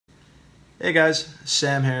Hey guys,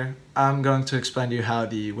 Sam here. I'm going to explain to you how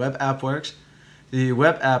the web app works. The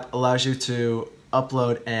web app allows you to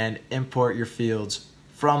upload and import your fields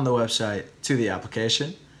from the website to the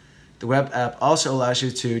application. The web app also allows you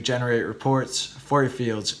to generate reports for your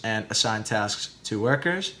fields and assign tasks to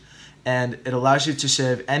workers. And it allows you to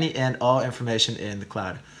save any and all information in the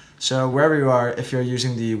cloud. So wherever you are, if you're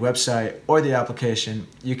using the website or the application,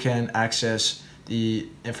 you can access the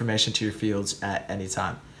information to your fields at any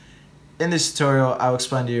time. In this tutorial, I'll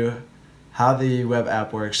explain to you how the web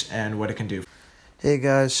app works and what it can do. Hey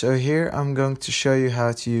guys, so here I'm going to show you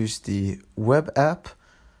how to use the web app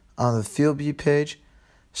on the FieldBee page.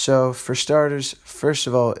 So for starters, first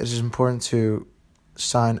of all, it is important to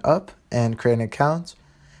sign up and create an account.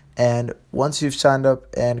 And once you've signed up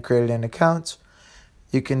and created an account,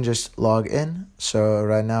 you can just log in. So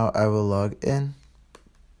right now I will log in.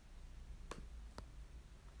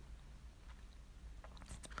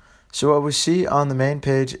 So what we see on the main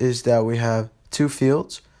page is that we have two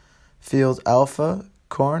fields, field alpha,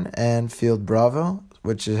 corn, and field bravo,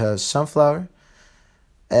 which has sunflower.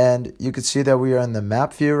 And you can see that we are in the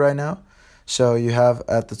map view right now. So you have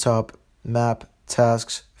at the top map,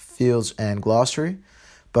 tasks, fields, and glossary.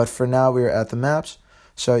 But for now we are at the maps.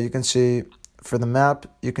 So you can see for the map,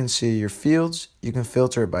 you can see your fields. You can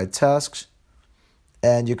filter it by tasks.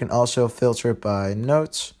 And you can also filter it by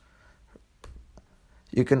notes.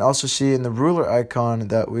 You can also see in the ruler icon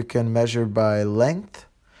that we can measure by length.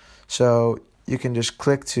 So you can just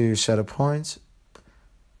click to set a point.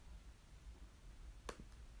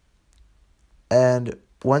 And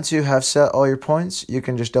once you have set all your points, you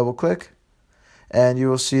can just double click and you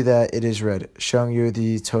will see that it is red, showing you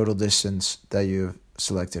the total distance that you've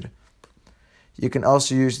selected. You can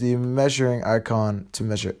also use the measuring icon to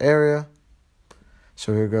measure area.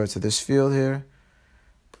 So we'll go to this field here.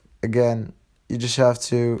 Again, you just have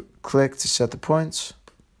to click to set the points.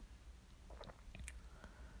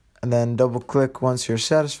 And then double click once you're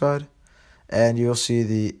satisfied. And you'll see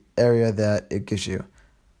the area that it gives you.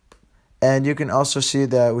 And you can also see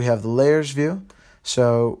that we have the layers view.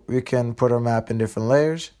 So we can put our map in different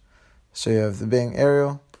layers. So you have the Bing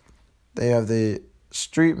aerial. Then you have the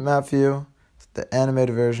street map view, the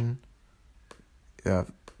animated version. You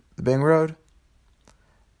have the Bing road,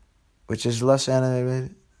 which is less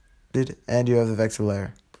animated. And you have the vector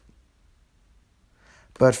layer.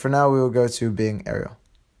 But for now we will go to Bing aerial.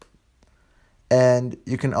 And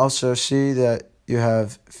you can also see that you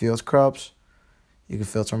have field crops. You can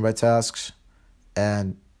filter them by tasks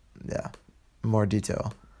and more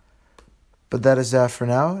detail. But that is that for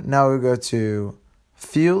now. Now we go to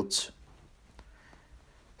fields.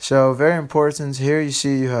 So very important, here you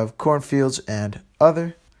see you have cornfields and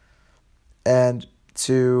other. And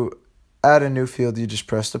to add a new field, you just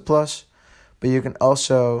press the plus. But you can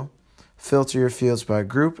also filter your fields by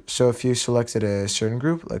group. So if you selected a certain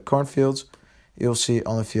group, like cornfields, you'll see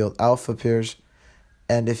only field alpha appears.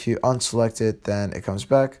 And if you unselect it, then it comes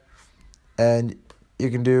back. And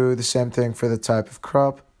you can do the same thing for the type of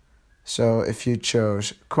crop. So if you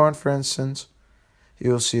chose corn, for instance,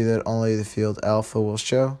 you'll see that only the field alpha will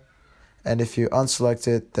show. And if you unselect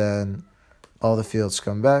it, then all the fields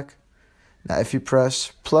come back. Now if you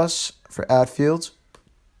press plus for add fields,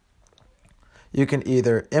 you can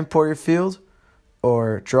either import your field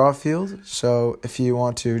or draw a field. So if you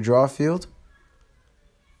want to draw a field,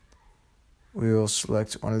 we will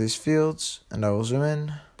select one of these fields and I will zoom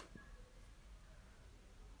in.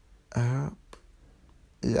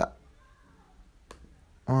 Yeah.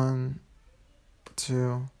 1,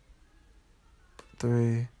 2,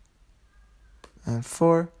 3, and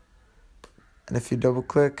 4. And if you double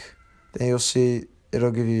click, then you'll see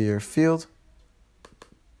it'll give you your field.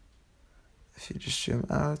 If you just zoom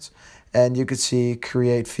out. And you can see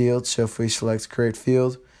create field. So if we select create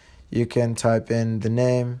field, you can type in the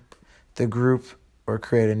name, the group, or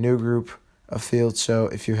create a new group of fields. So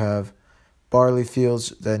if you have barley fields,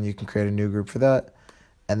 then you can create a new group for that.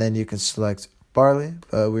 And then you can select barley,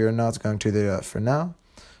 but we are not going to do that for now.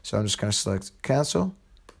 So I'm just going to select cancel.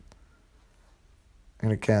 I'm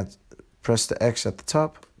going to press the X at the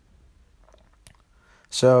top.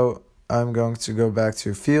 So I'm going to go back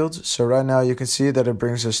to fields. So right now you can see that it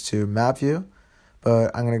brings us to map view,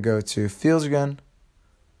 but I'm going to go to fields again.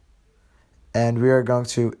 And we are going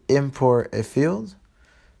to import a field.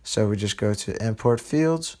 So we just go to import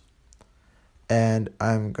fields. And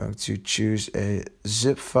I'm going to choose a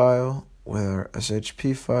zip file with our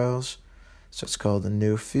SHP files. So it's called a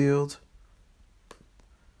new field.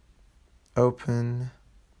 Open.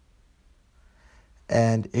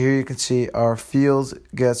 And here you can see our field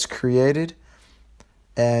gets created.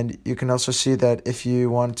 And you can also see that if you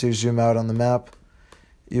want to zoom out on the map,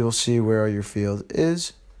 you will see where your field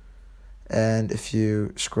is. And if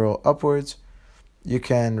you scroll upwards, you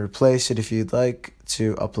can replace it if you'd like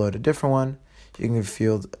to upload a different one. You can give a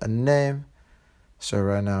field a name. So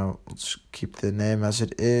right now, let's keep the name as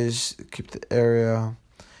it is, keep the area.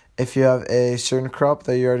 If you have a certain crop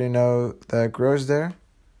that you already know that grows there,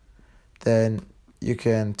 then you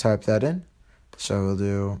can type that in. So we'll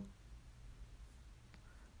do,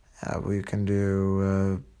 we can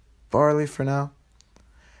do barley for now.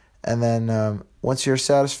 And then once you're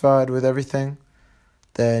satisfied with everything,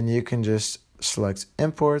 then you can just select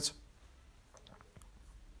import.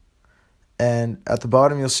 And at the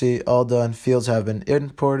bottom, you'll see all done fields have been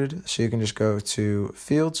imported. So you can just go to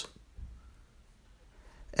fields.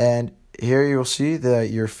 And here you'll see that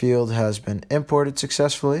your field has been imported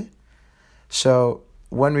successfully. So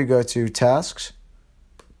when we go to tasks,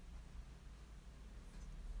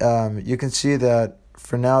 you can see that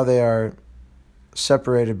for now they are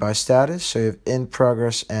separated by status. So you have in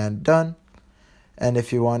progress and done. And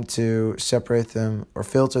if you want to separate them or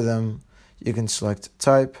filter them, you can select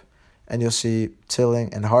type. And you'll see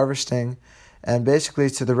tilling and harvesting. And basically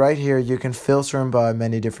to the right here, you can filter them by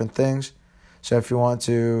many different things. So if you want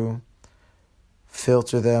to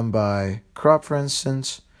filter them by crop, for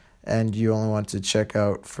instance, and you only want to check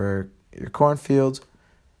out for your cornfield,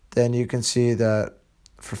 then you can see that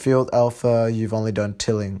for field alpha, you've only done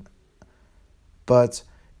tilling. But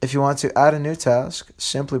if you want to add a new task,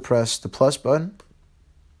 simply press the plus button.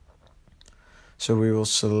 So we will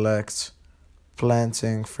select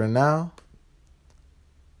planting for now.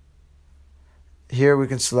 Here we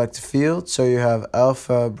can select a field. So you have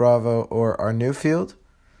Alpha, Bravo, or our new field.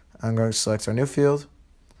 I'm going to select our new field.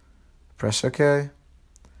 Press OK.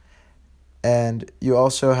 And you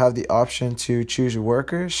also have the option to choose a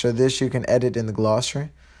worker. So this you can edit in the glossary.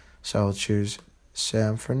 So I'll choose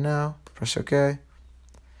Sam for now. Press OK.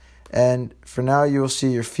 And for now you will see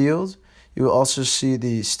your field. You will also see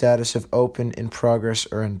the status of open, in progress,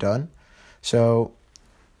 or in done. So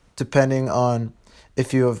depending on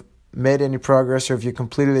if you have made any progress or if you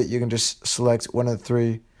completed it, you can just select one of the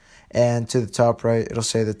three. And to the top right, it'll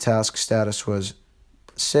say the task status was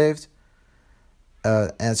saved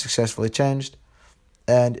and successfully changed.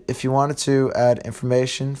 And if you wanted to add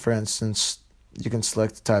information, for instance, you can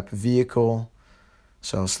select the type of vehicle.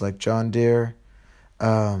 So I'll select John Deere.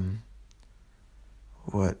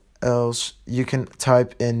 What else? You can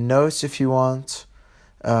type in notes if you want.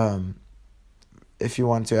 If you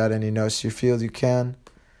want to add any notes to your field, you can.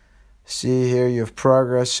 See here you have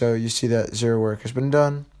progress, so you see that 0 work has been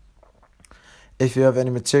done. If you have any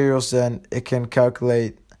materials, then it can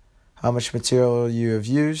calculate how much material you have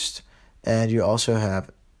used, and you also have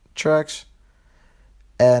tracks.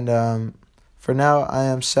 And for now, I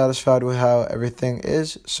am satisfied with how everything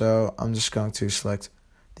is, so I'm just going to select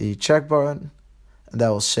the check button, and that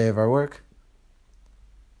will save our work.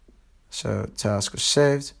 So task was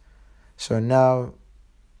saved. So now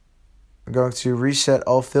I'm going to reset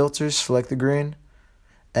all filters, select the green,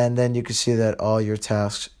 and then you can see that all your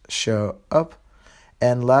tasks show up.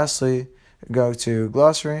 And lastly, go to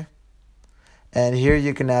Glossary, and here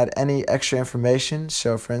you can add any extra information.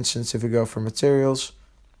 So for instance, if we go for materials,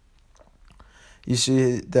 you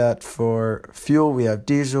see that for fuel we have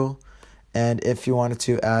diesel, and if you wanted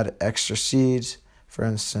to add extra seeds, for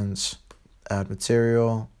instance, add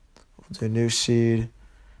material, we'll do new seed,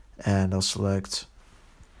 and I'll select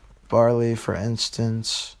barley, for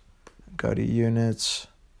instance, go to units,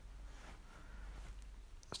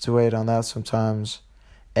 have to wait on that sometimes,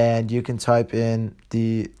 and you can type in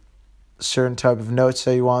the certain type of notes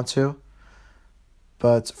that you want to,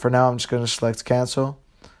 but for now I'm just going to select cancel.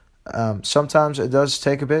 Sometimes it does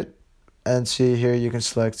take a bit, and see here you can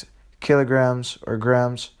select kilograms or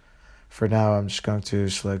grams. For now I'm just going to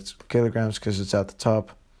select kilograms because it's at the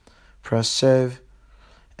top. Press save.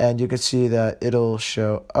 And you can see that it'll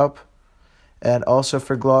show up. And also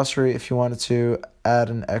for Glossary, if you wanted to add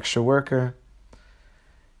an extra worker,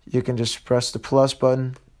 you can just press the plus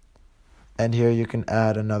button. And here you can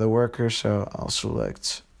add another worker. So I'll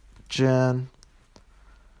select Jan,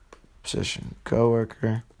 position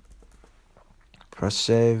coworker, press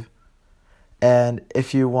save. And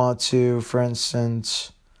if you want to, for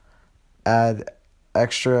instance, add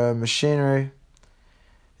extra machinery,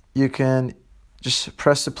 you can just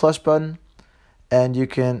press the plus button and you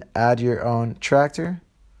can add your own tractor.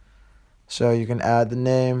 So you can add the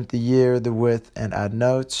name, the year, the width, and add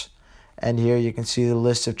notes. And here you can see the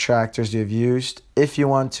list of tractors you've used. If you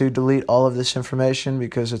want to delete all of this information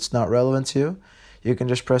because it's not relevant to you, you can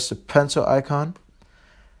just press the pencil icon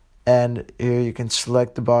And here you can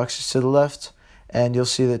select the boxes to the left, and you'll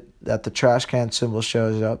see that the trash can symbol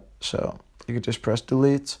shows up. So you can just press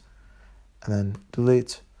delete and then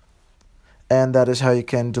delete. And that is how you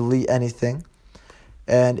can delete anything.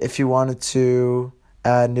 And if you wanted to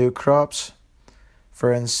add new crops,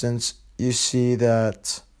 for instance, you see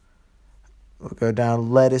that we'll go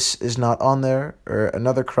down, lettuce is not on there, or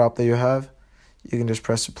another crop that you have, you can just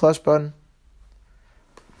press the plus button,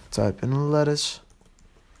 type in lettuce,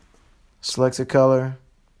 select a color,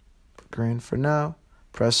 green for now,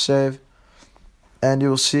 press save, and you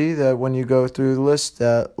will see that when you go through the list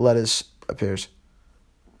that lettuce appears.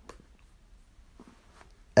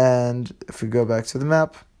 And if we go back to the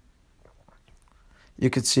map, you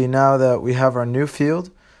can see now that we have our new field.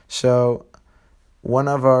 So one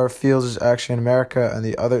of our fields is actually in America and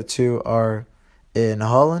the other two are in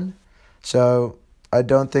Holland. So I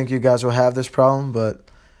don't think you guys will have this problem, but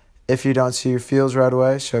if you don't see your fields right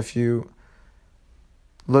away, so if you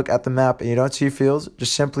look at the map and you don't see your fields,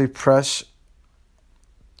 just simply press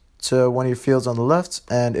to one of your fields on the left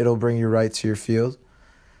and it'll bring you right to your field.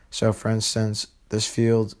 So for instance, this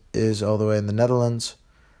field is all the way in the Netherlands,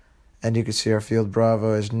 and you can see our field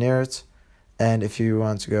Bravo is near it. And if you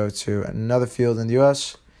want to go to another field in the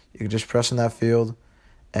US, you can just press on that field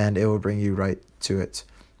and it will bring you right to it.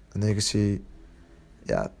 And then you can see,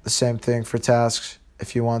 the same thing for tasks.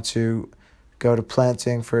 If you want to go to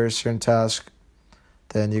planting for a certain task,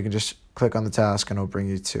 then you can just click on the task and it'll bring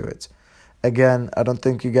you to it. Again, I don't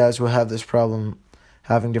think you guys will have this problem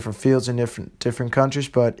having different fields in different countries,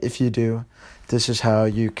 but if you do, this is how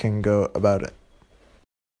you can go about it.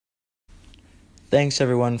 Thanks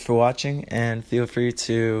everyone for watching, and feel free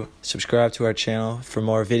to subscribe to our channel for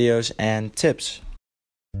more videos and tips.